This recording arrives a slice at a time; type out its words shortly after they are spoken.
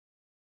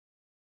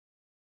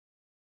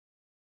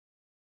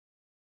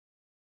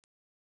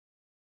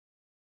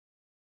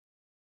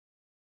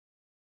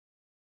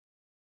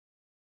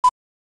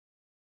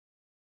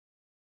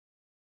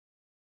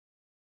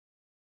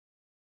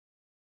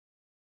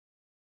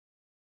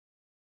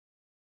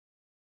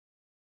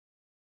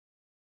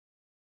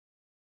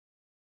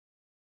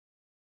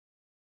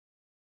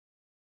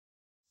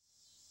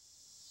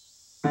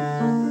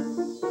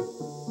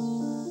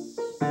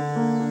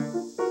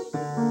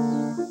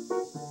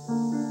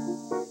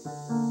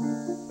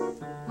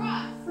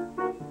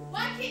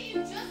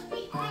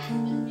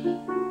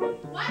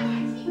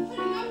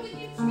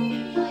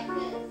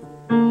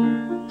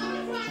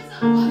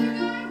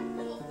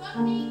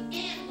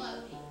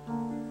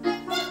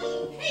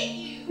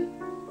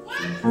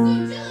I'm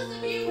so jealous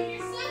of you when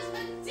you're such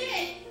a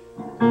dick.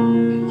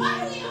 And why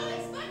do we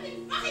always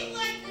fucking fight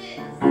like this?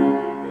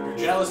 You're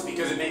jealous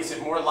because it makes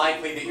it more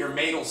likely that your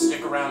mate will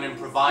stick around and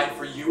provide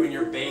for you and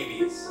your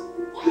babies.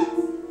 What?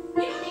 You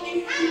don't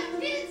even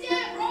have kids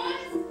yet, Ross.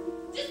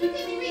 Just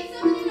because you read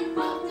something in a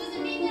book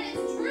doesn't mean that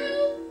it's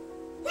true.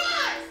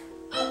 Ross,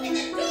 open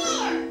the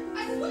door! I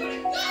swear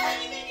to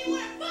God, you made me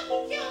want to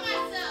fucking kill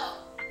myself.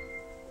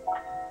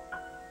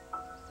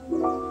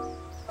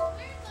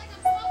 It's like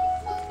I'm talking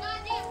to a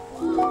goddamn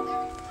wall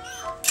every time.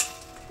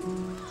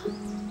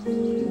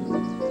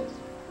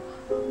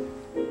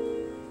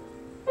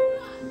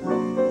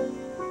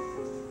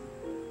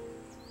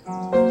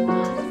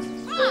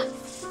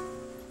 Ross!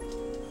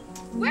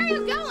 Where are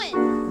you going?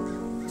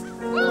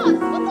 Ross,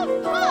 what the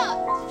fuck?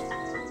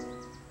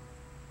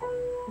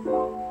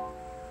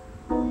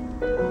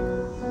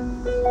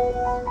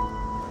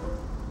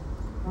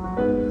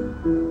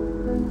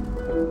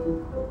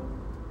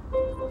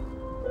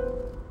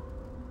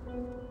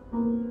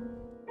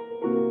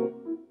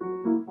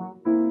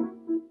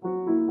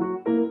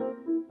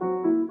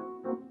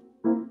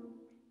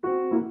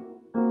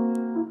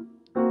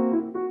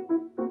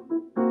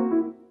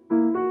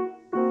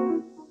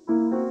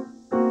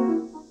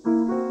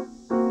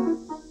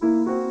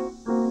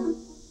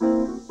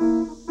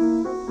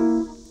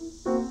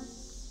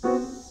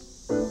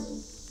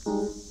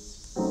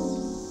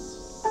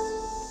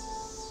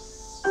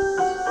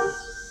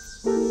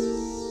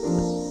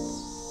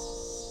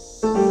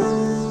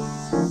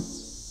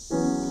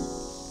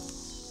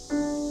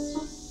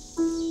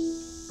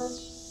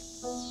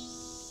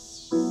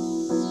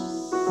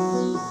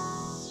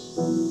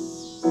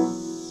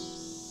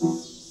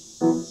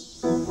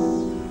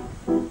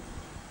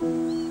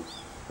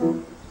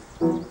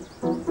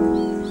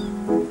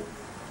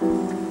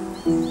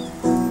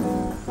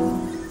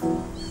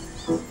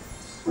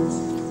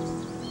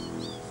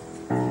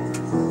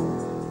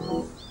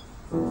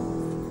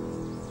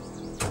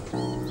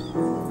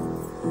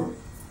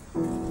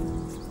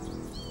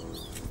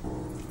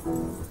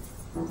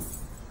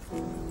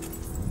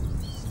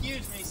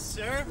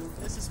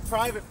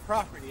 Private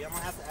property. I'm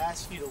gonna have to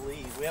ask you to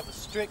leave. We have a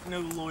strict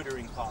no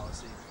loitering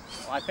policy.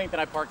 Well, I think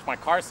that I parked my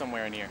car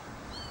somewhere in here.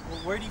 Well,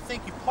 where do you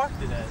think you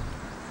parked it at?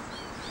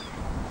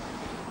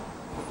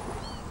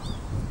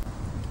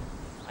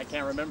 I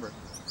can't remember.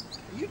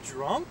 Are you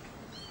drunk?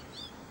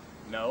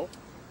 No.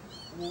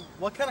 Well,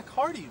 what kind of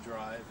car do you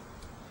drive?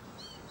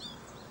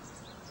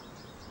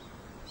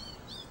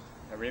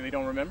 I really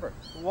don't remember.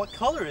 Well, what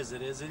color is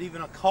it? Is it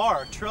even a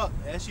car, truck,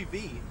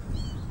 SUV?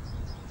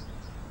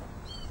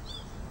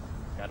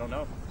 I don't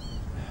know.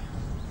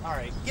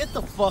 Alright, get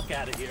the fuck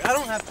out of here. I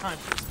don't have time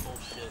for this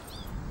bullshit.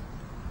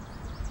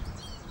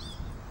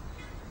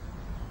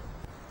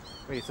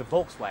 Wait, it's a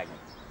Volkswagen.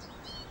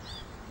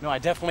 No, I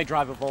definitely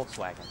drive a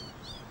Volkswagen.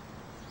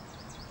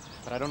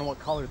 But I don't know what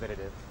color that it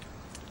is.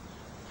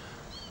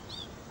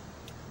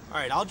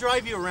 Alright, I'll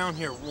drive you around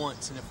here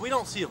once, and if we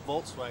don't see a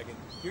Volkswagen,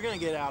 you're gonna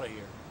get out of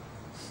here.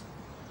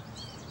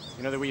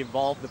 You know that we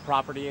evolved the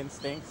property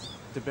instincts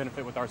to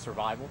benefit with our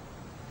survival?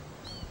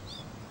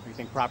 Do you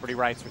think property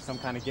rights are some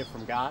kind of gift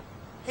from God?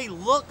 Hey,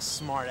 look,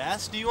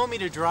 smartass, do you want me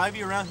to drive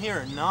you around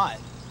here or not?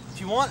 If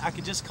you want, I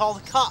could just call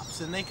the cops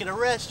and they could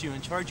arrest you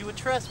and charge you with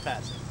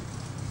trespassing.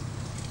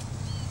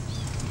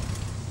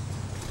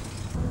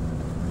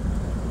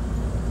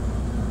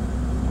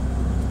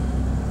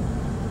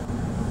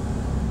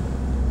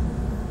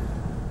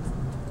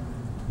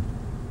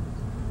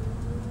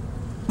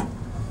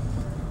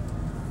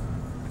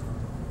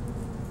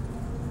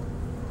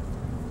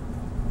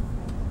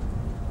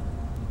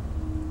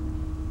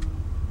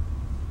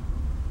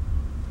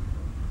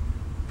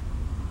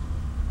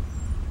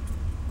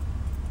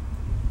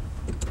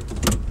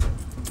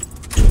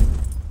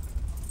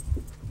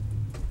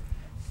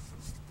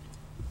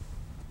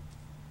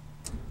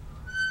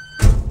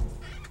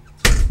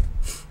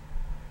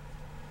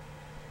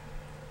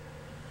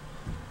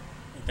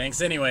 Thanks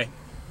anyway.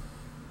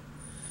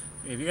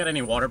 Have you got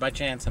any water by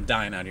chance? I'm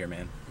dying out here,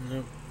 man.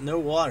 No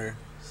water.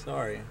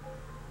 Sorry.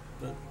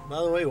 But,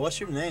 by the way, what's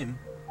your name?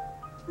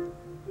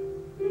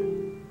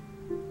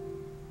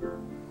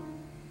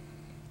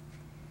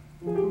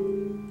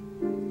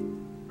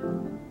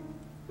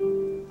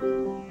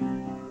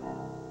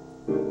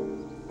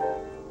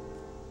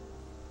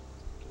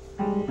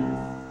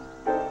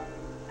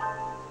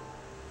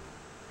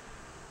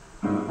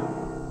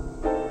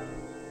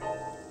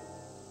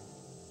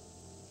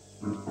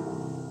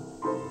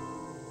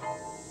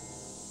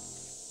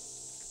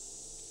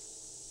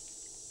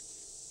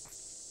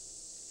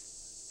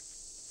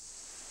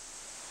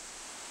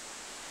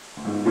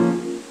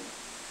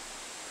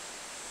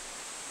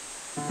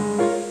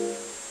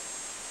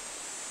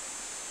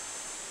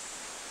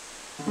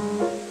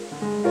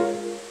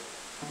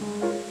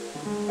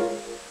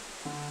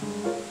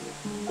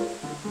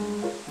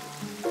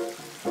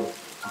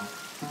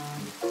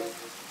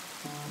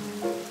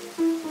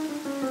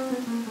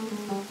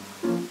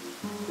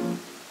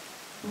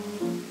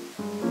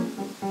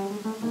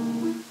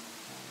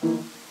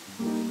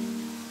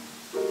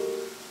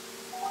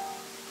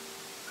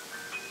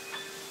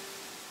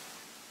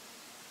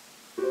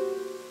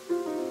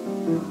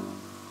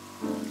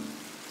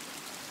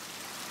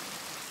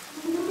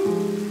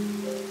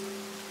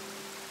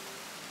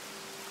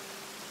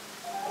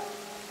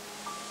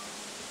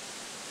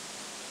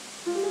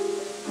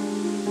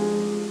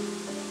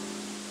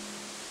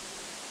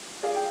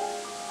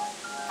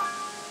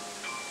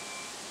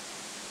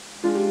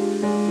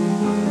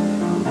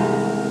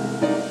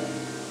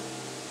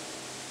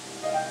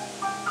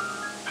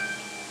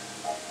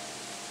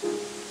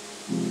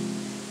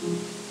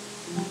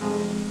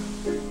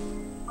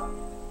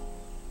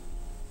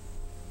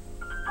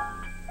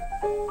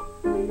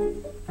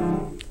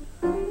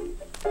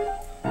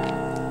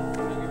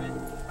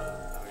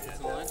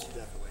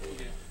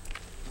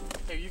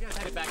 Hey, are you guys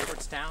headed back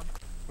towards town?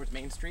 Towards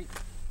Main Street?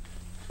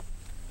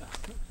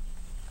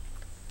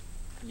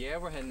 Yeah,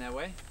 we're heading that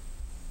way.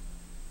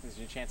 Is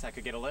there a chance I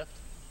could get a lift?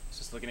 I was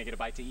just looking to get a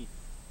bite to eat.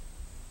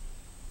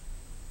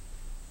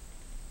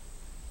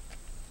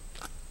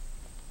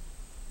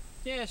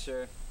 Yeah,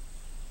 sure.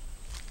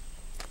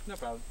 No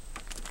problem.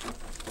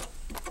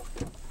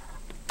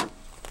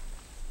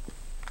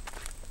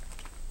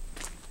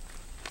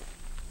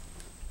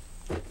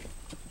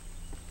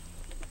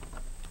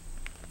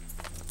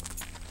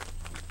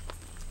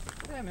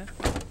 Yeah, man.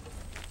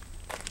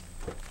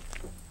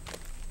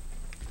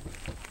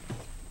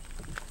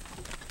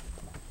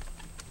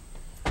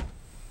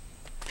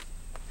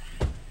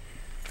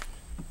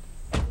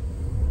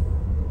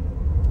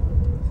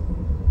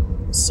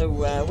 So,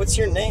 what's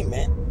your name,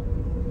 man?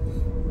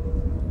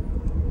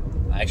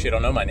 I actually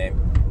don't know my name.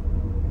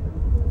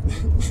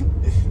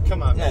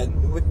 Come on, man.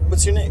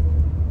 What's your name?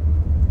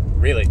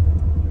 Really?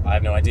 I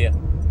have no idea.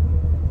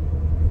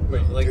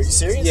 Wait, like, Are you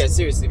serious? Yeah,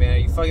 seriously, man. Are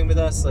you fucking with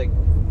us? Like,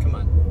 come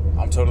on.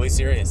 I'm totally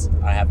serious.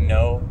 I have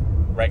no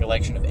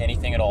recollection of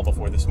anything at all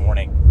before this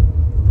morning.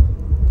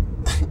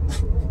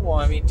 Well,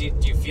 I mean, do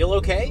you feel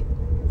okay?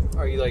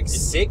 Are you, like,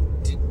 sick?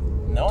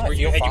 No, I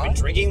feel Had you fine. been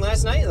drinking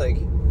last night? Like,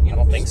 I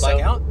don't think so.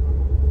 black out?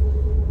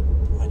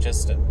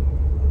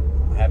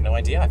 I have no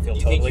idea. I feel Do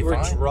you totally think you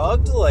were fine.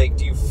 drugged? Like,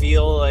 do you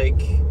feel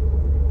like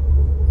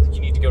you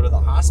need to go to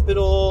the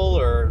hospital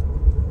or?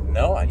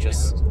 No, I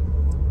just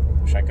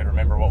wish I could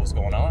remember what was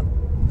going on.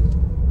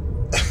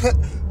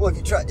 Well,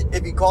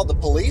 if you called the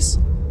police,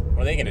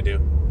 What are they gonna do?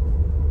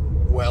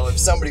 well, if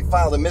somebody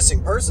filed a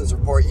missing persons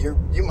report, you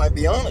might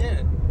be on it.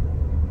 Yeah,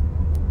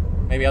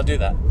 Maybe I'll do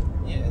that.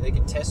 yeah, they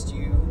could test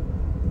you,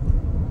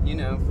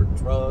 for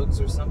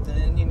drugs or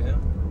something,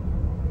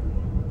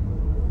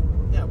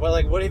 Yeah, well,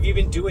 like, what have you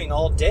been doing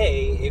all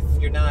day if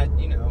you're not,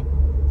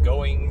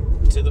 going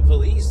to the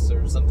police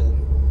or something?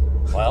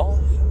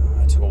 Well,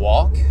 I took a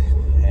walk,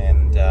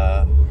 and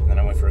then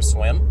I went for a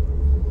swim.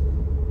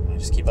 I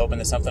just keep hoping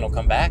that something will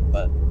come back,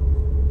 but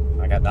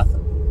I got nothing.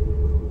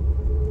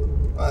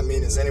 I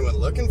mean, is anyone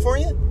looking for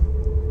you?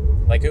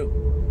 Like who?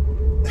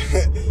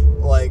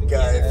 Like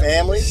Yeah.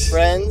 family,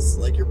 friends,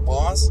 like your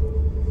boss?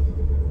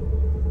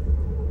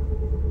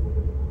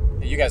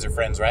 You guys are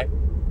friends, right?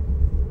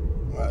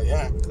 Well,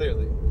 yeah.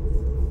 Clearly.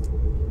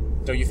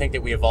 Don't you think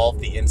that we evolved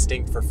the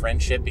instinct for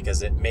friendship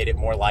because it made it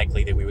more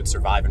likely that we would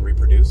survive and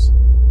reproduce?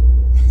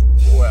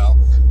 Well,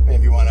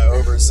 maybe you want to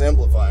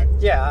oversimplify.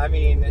 Yeah, I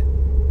mean,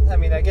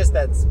 I guess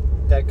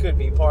that could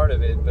be part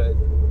of it, but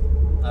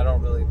I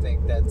don't really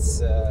think that's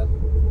the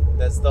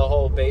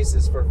whole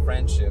basis for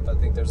friendship. I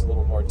think there's a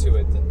little more to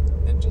it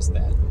than just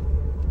that.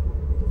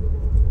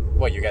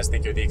 What, you guys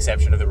think you're the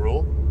exception to the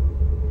rule?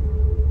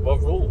 What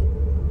rule?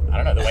 I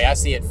don't know. The way I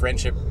see it,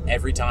 friendship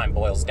every time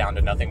boils down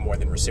to nothing more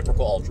than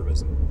reciprocal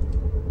altruism.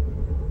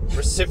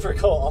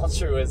 Reciprocal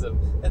altruism.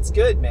 That's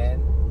good,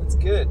 man. That's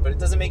good, but it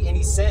doesn't make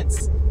any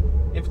sense.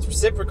 If it's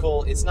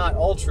reciprocal, it's not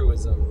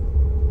altruism.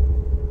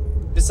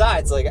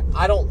 Besides, like,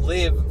 I don't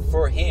live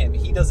for him.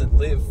 He doesn't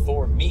live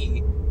for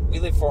me. We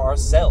live for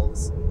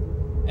ourselves.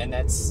 And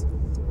that's,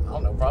 I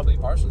don't know, probably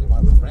partially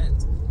why we're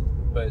friends.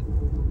 But,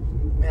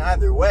 I mean,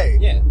 either way,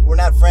 yeah. we're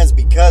not friends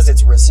because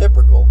it's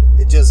reciprocal.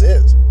 It just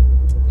is.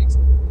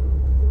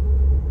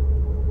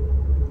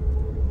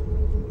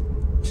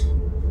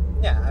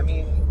 Yeah, I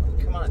mean,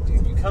 come on,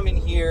 dude. You come in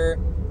here,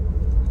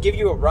 give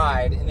you a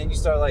ride, and then you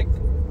start, like,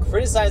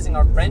 criticizing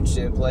our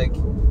friendship. Like,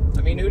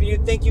 I mean, who do you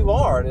think you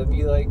are to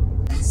be, like,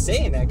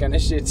 saying that kind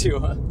of shit to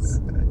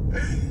us?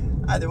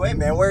 Either way,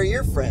 man, where are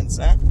your friends,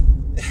 huh?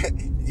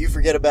 You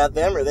forget about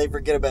them or they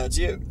forget about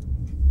you?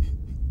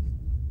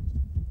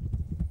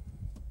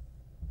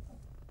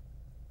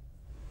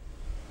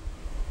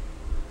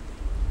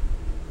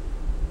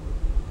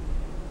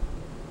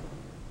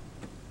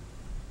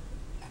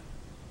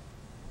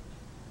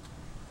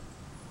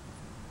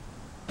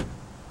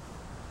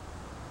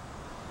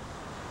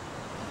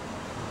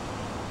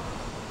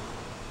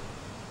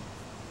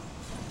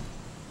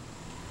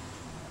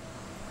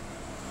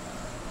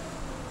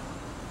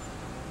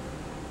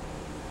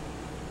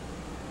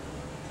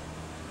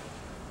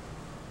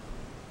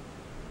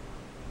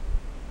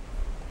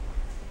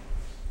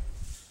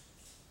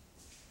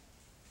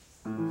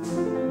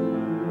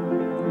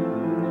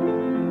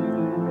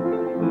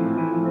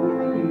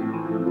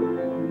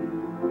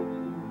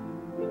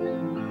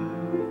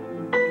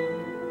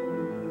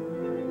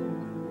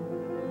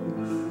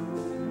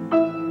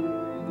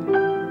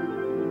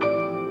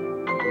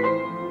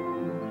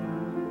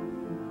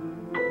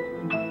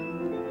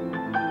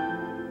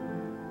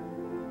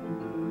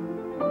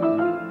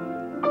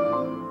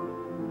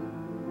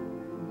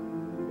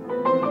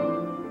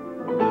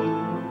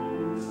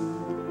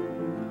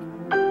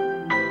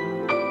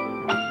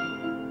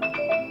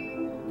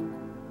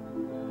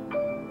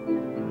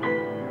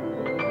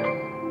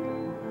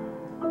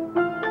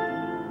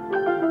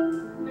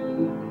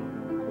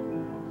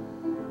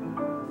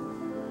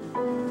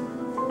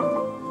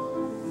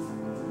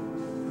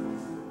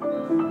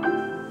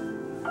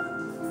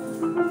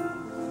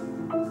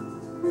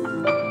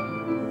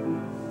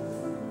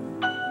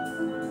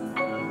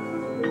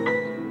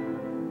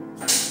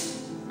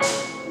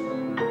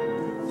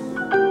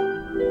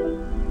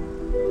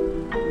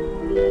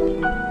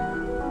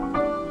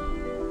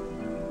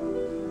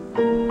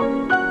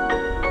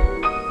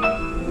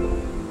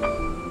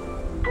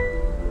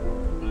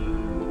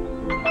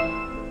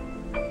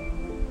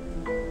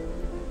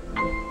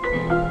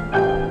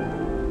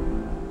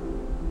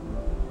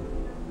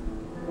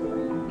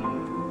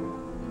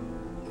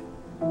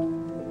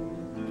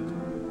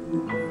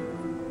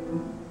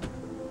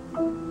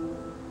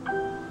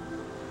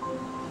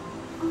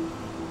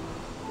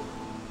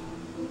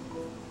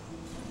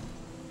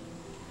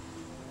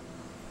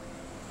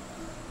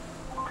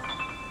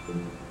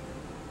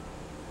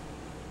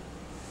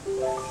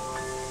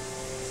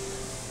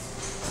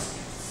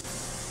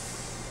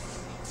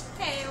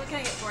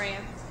 for you?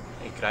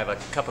 Hey, could I have a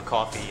cup of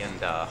coffee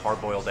and a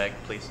hard-boiled egg,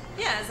 please?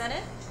 Yeah, is that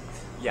it?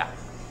 Yeah.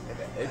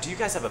 Do you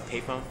guys have a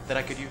payphone that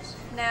I could use?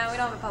 No, we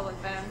don't have a public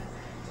phone.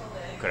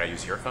 Could I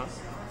use your phone?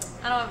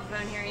 I don't have a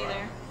phone here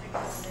either.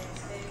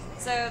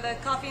 So, the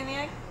coffee and the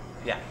egg?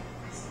 Yeah.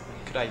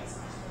 Could I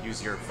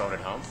use your phone at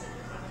home?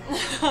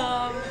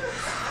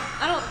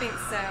 I don't think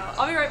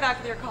so. I'll be right back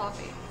with your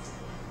coffee.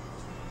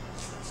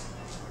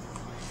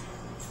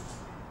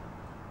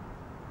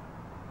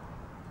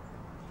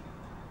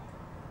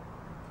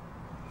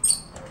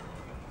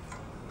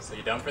 So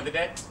you done for the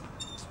day?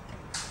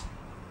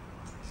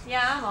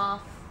 Yeah, I'm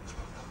off.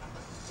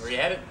 Where you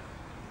headed?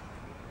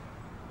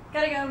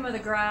 Gotta go mow the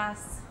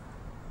grass.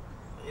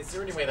 Is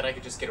there any way that I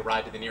could just get a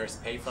ride to the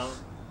nearest payphone?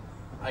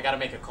 I gotta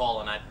make a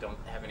call and I don't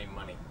have any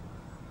money.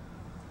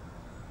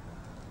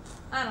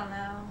 I don't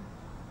know.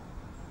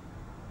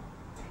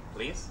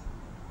 Please?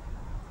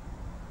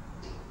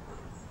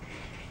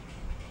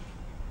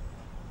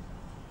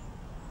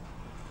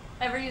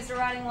 Ever used a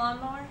riding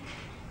lawnmower?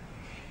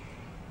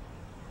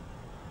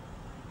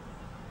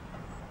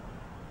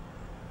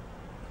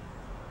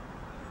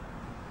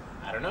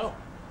 I don't know.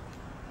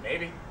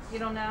 Maybe. You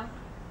don't know?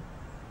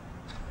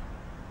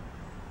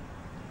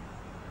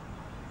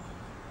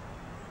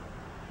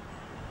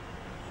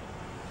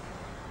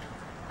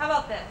 How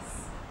about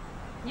this?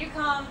 You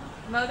come,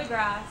 mow the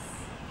grass,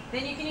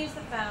 then you can use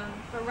the phone,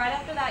 but right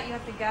after that you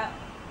have to go.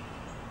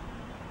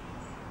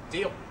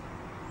 Deal.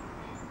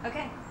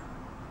 Okay.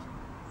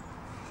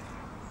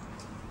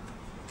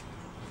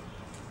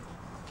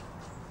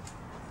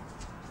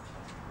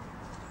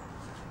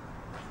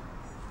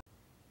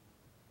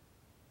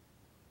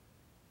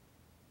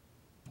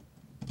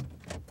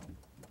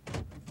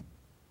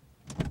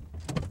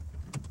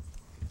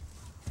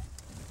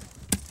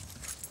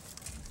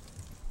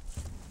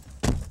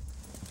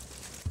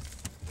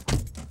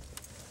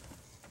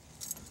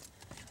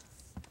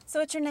 So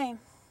what's your name?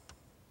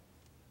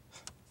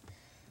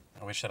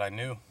 I wish that I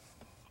knew.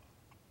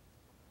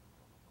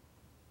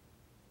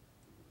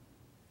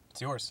 It's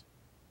yours.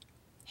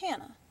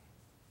 Hannah.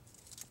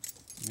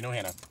 You know,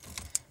 Hannah,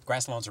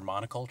 grass lawns are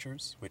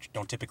monocultures, which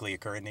don't typically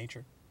occur in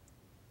nature.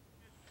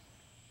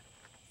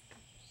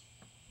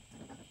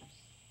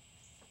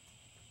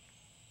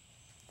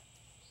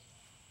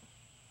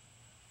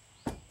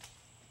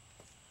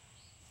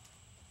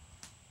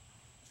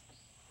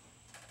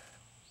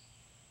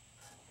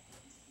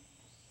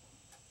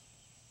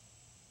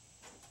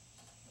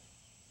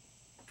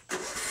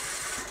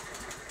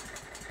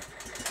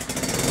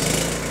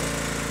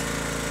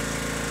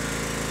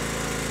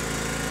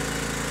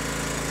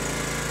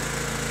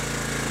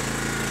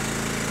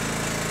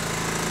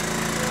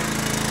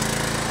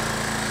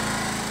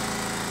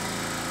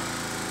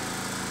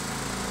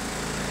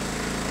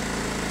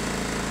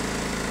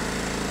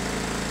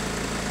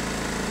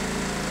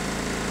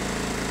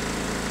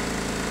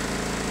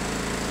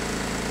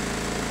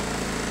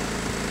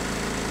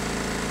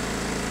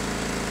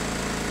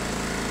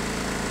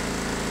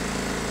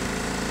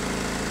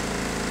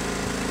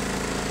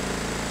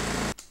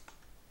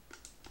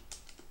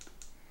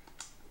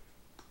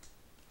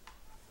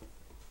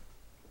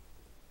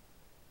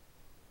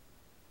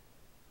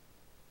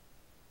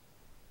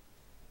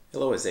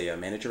 Hello, is a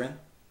manager in?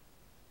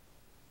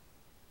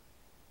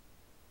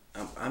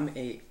 I'm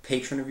a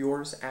patron of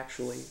yours,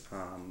 actually.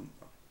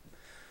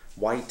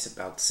 White,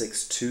 about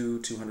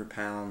 6'2", 200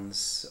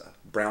 pounds,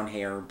 brown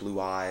hair, blue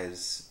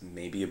eyes,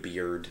 maybe a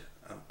beard.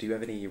 Do you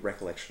have any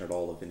recollection at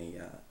all of any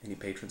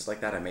patrons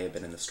like that? I may have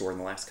been in the store in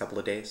the last couple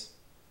of days.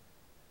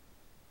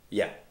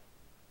 Yeah.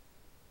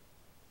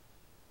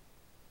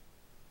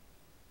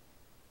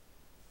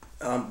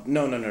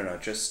 No.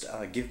 Just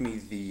give me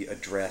the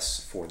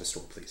address for the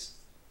store, please.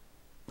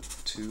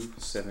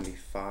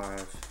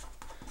 275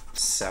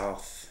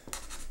 South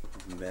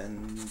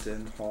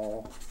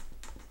Mendenhall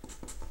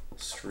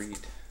Street,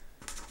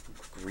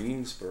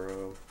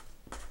 Greensboro,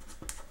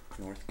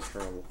 North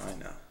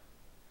Carolina.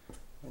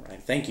 All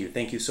right, thank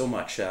you so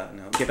much.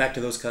 Now get back to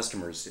those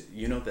customers.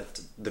 You know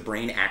that the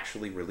brain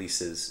actually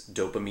releases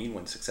dopamine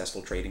when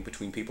successful trading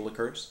between people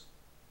occurs?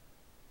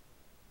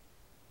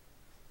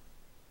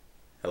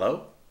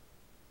 Hello?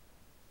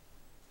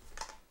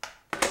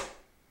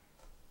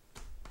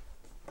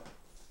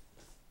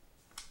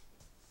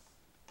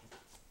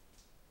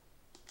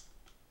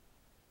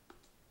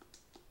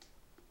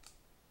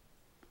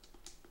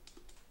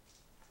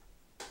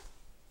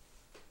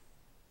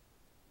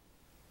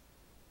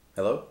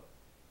 Hello?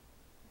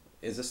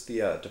 Is this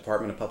the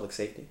Department of Public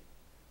Safety?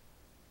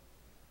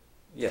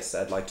 Yes,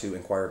 I'd like to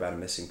inquire about a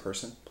missing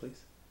person,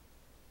 please.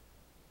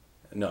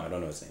 No, I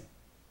don't know his name.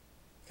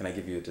 Can I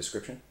give you a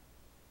description?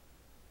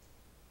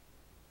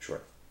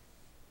 Sure.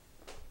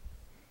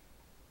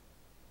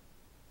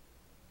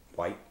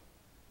 White.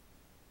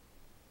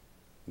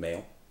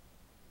 Male.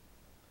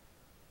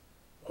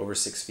 Over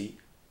 6 feet.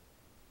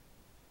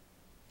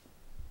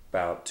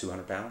 About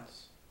 200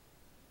 pounds.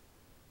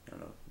 I don't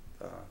know.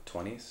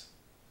 20s.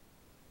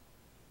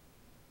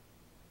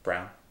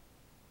 Brown.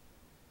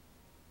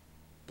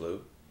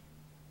 Blue.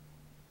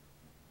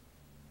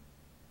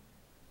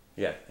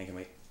 Yeah, I can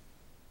wait.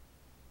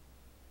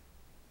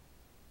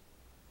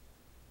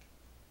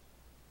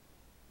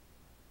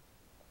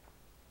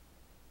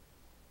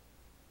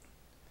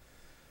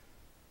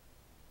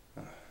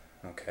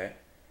 Okay.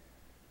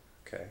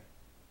 Okay.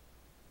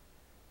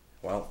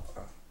 Well,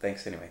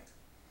 thanks anyway.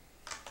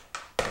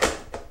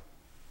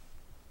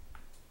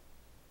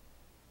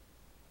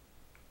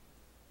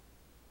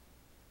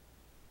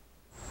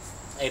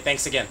 Hey,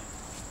 thanks again.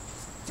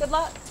 Good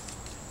luck.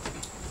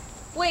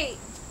 Wait,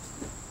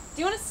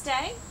 do you want to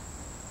stay?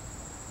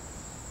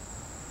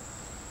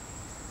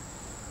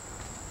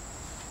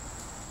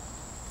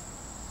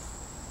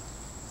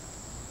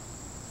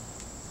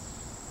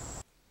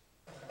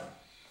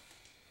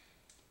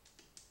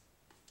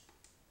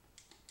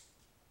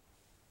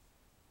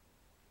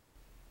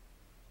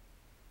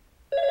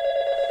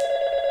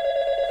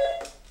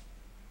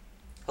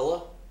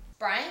 Hello?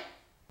 Bryan?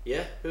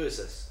 Yeah? Who is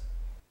this?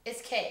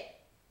 It's Kate.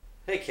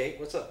 Hey, Kate,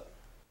 what's up?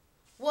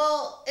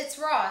 Well, it's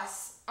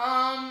Ross.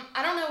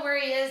 I don't know where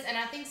he is, and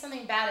I think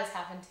something bad has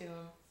happened to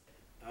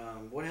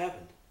him. What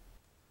happened?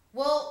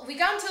 Well, we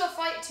got into a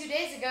fight 2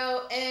 days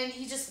ago, and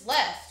he just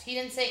left. He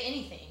didn't say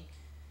anything.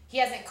 He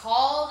hasn't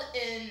called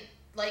in,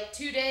 like,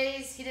 2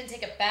 days. He didn't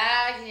take a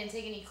bag. He didn't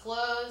take any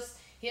clothes.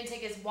 He didn't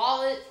take his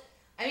wallet.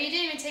 I mean, he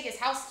didn't even take his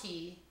house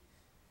key.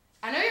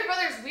 I know your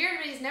brother's weird,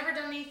 but he's never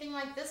done anything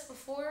like this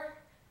before.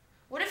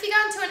 What if he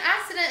got into an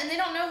accident and they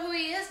don't know who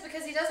he is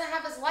because he doesn't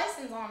have his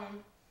license on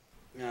him?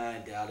 I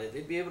doubt it.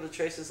 They'd be able to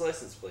trace his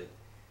license plate.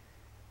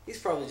 He's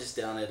probably just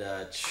down at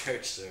a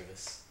church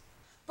service.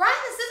 Bryan,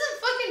 this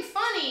isn't fucking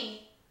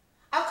funny.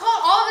 I've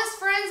called all of his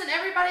friends and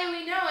everybody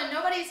we know, and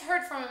nobody's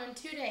heard from him in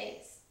 2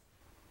 days.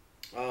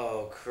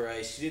 Oh,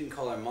 Christ. You didn't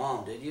call her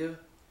mom, did you?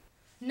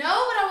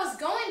 No, but I was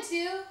going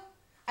to.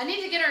 I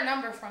need to get her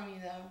number from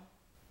you, though.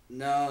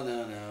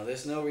 No.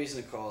 There's no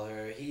reason to call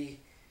her. He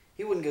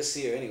wouldn't go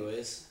see her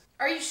anyways.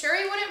 Are you sure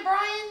he wouldn't,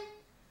 Bryan?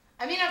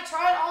 I mean, I've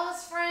tried all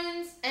his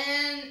friends,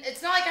 and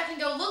it's not like I can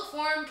go look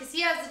for him because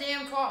he has the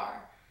damn car.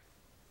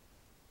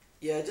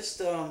 Yeah, just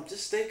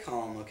stay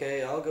calm,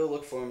 okay? I'll go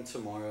look for him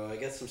tomorrow. I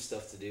got some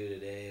stuff to do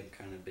today. I'm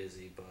kind of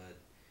busy, but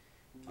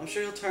I'm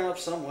sure he'll turn up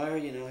somewhere.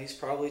 You know, he's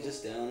probably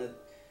just down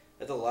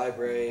at the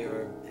library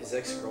or his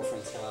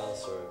ex-girlfriend's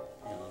house or,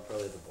 you know,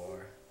 probably the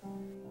bar.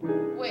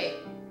 Wait,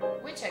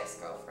 which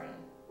ex-girlfriend?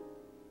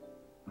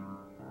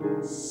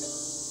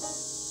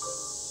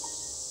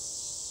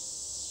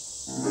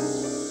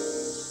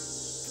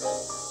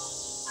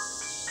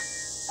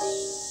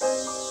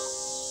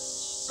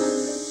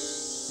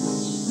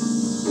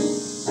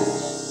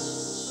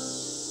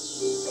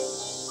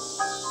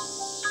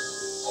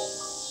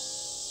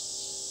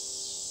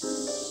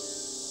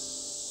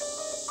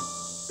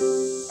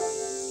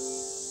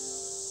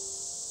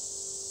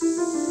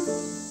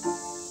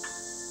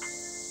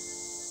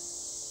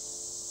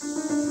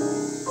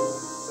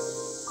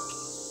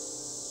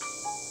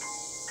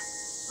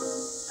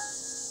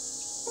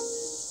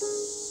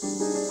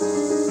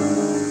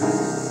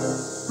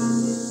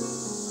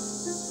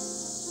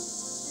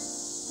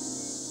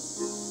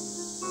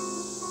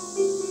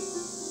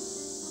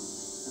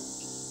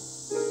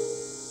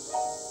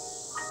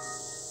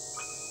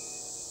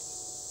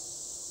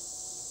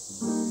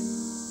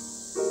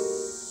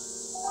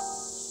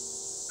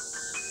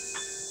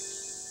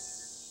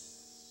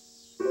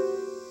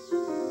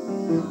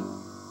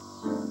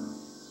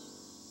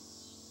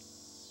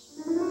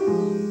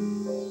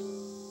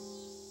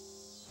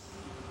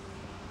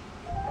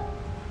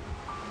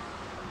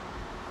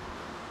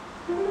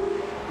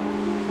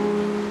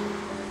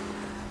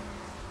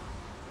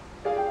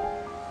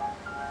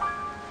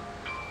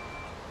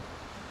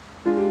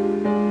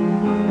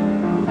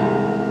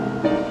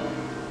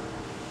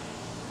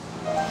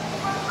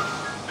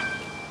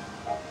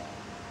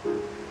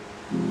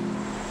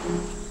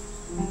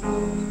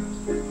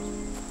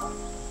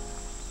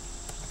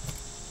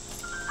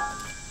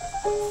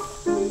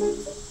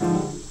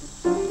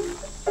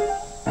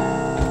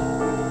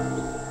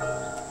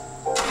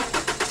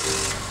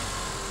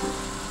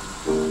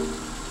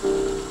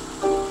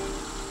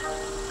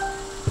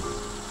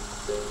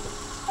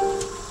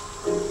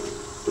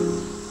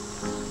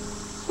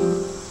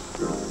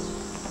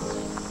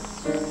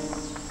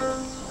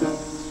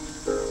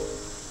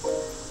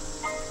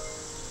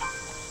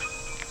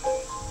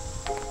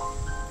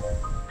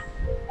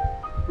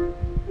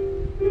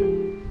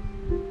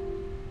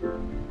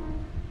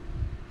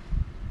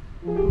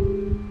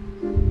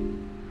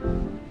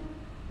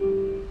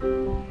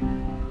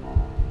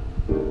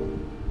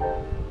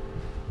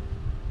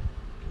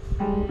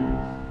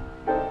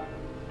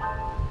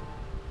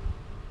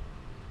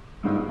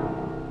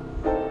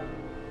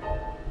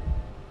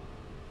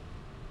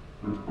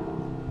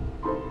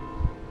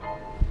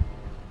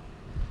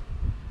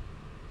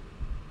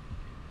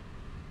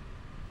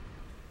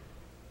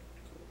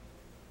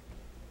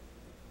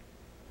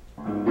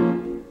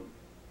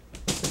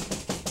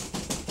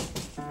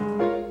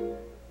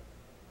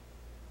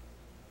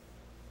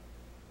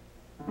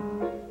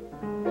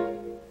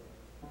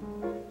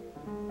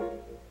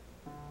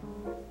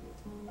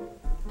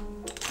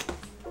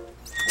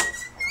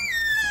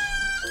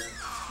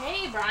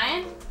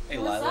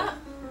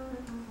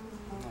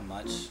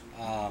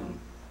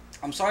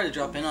 I'm sorry to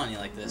drop in on you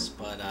like this,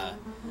 but I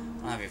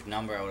don't have your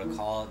number. I would have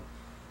called.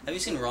 Have you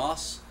seen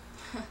Ross?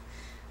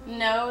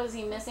 No, is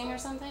he missing or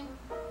something?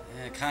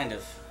 Yeah, kind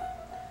of.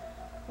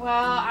 Well,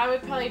 I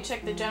would probably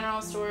check the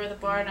general store or the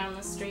bar down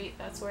the street.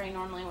 That's where he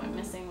normally went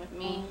missing with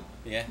me.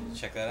 Yeah,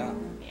 check that out.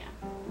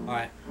 Yeah. All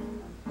right.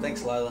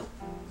 Thanks, Lila. All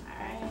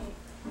right.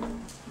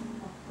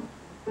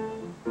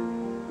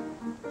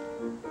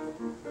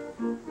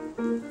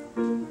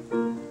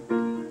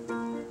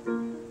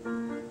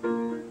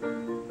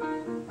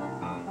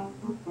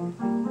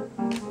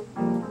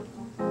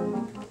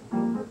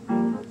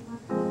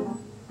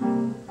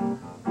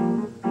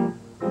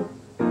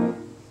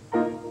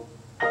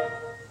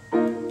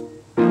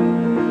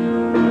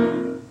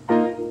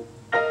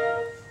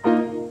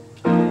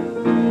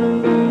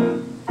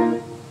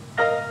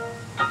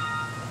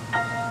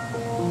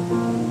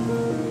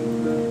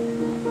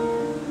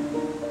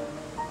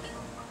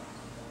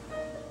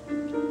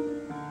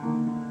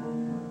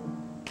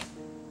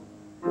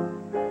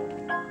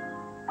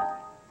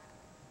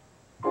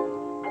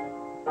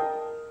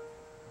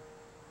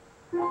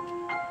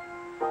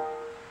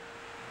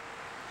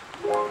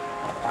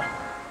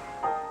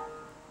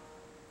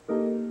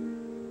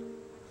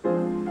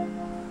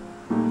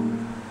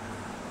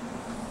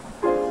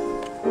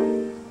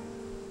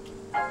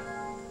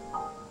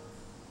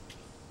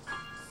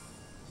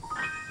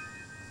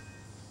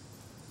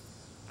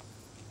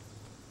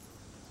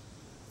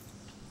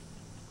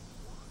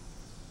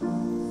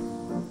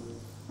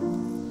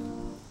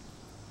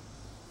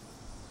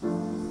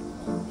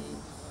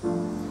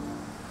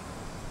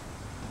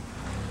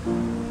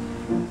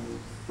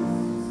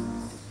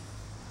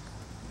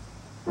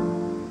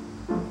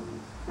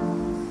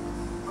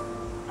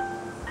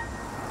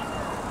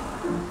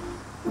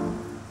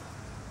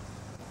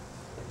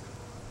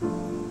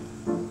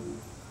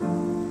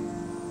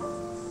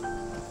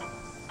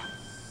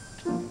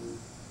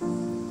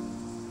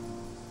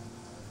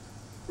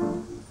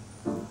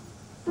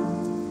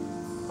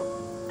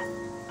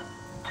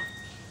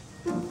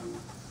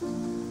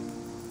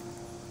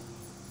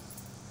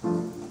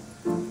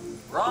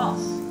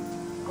 Ross!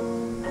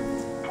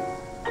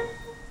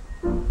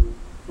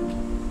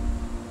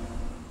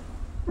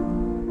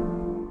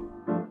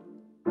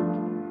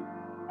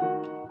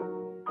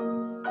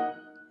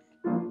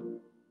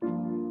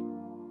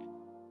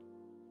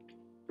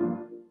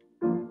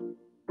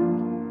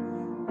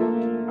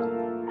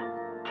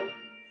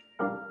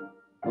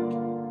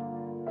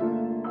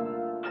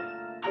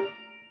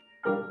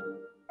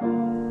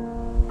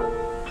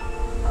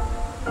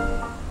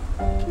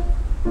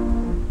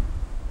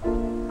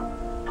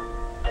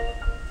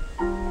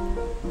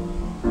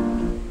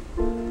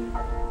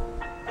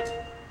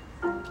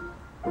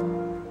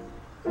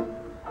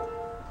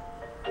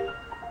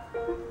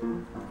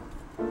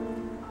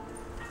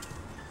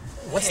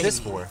 What's this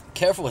for?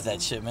 Careful with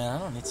that shit, man. I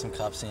don't need some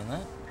cops seeing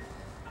that.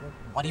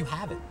 Why do you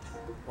have it?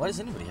 Why does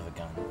anybody have a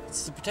gun?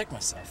 It's to protect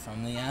myself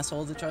from the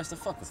asshole that tries to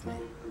fuck with me.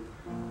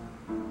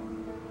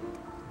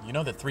 You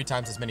know that 3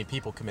 times as many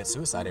people commit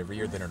suicide every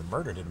year than are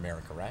murdered in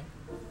America, right?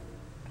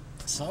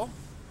 So?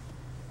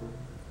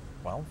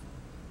 Well,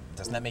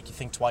 doesn't that make you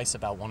think twice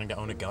about wanting to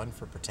own a gun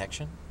for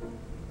protection?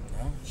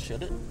 No,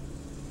 should it?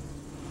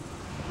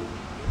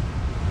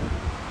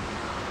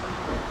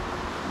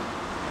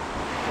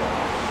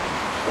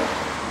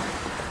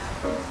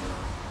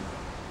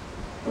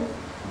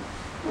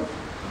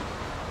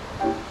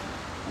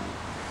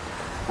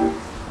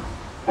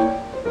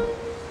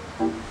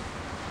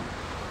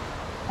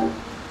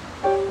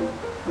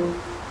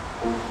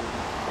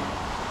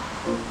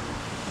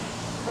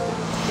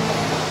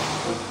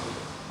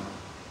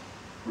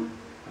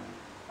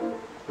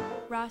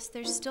 Ross,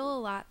 there's still a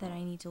lot that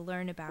I need to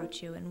learn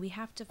about you, and we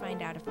have to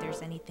find out if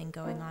there's anything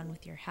going on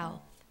with your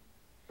health.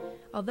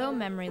 Although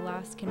memory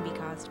loss can be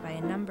caused by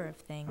a number of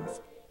things,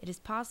 it is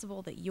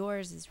possible that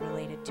yours is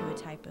related to a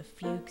type of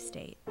fugue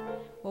state,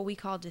 what we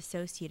call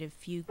dissociative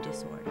fugue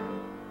disorder.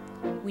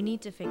 We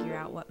need to figure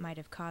out what might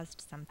have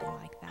caused something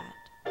like that.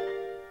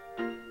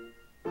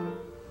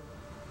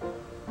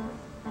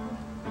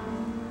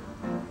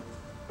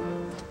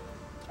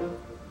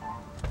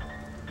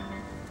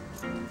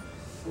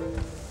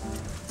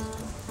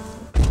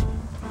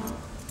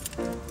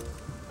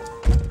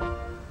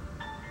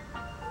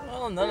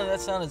 Well, none of that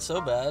sounded so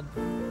bad.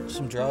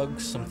 Some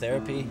drugs, some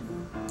therapy.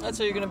 I'd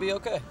say you're gonna be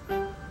okay.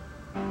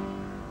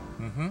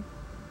 Mm-hmm.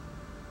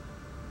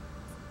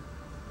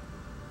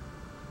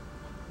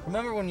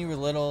 Remember when you were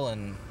little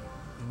and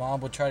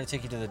Mom would try to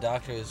take you to the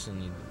doctors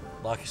and you'd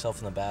lock yourself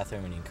in the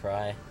bathroom and you'd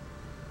cry?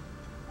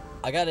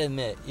 I gotta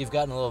admit, you've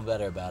gotten a little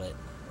better about it.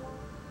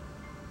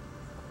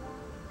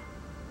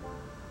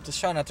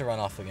 Just try not to run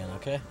off again,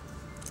 okay?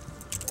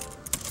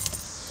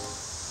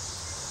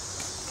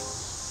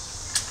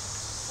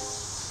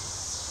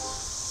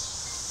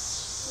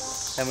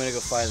 I'm gonna go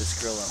fire this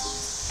grill up.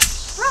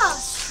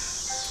 Ross!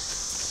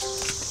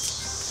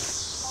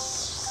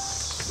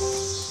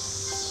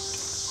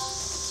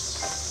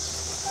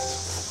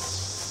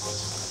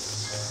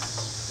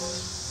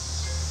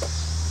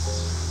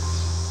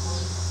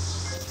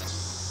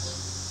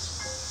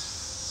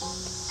 Gotta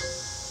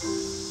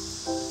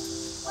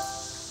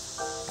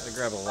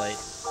grab a light.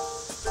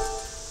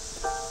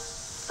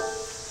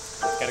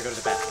 Gotta go to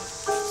the bathroom.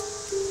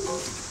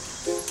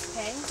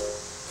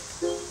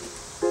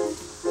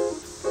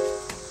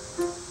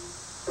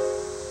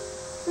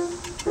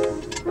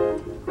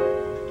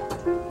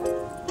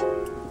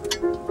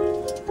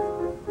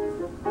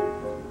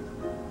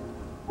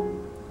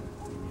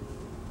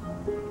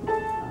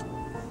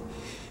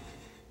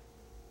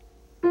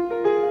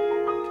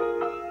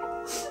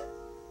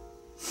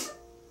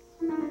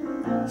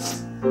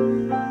 Okay.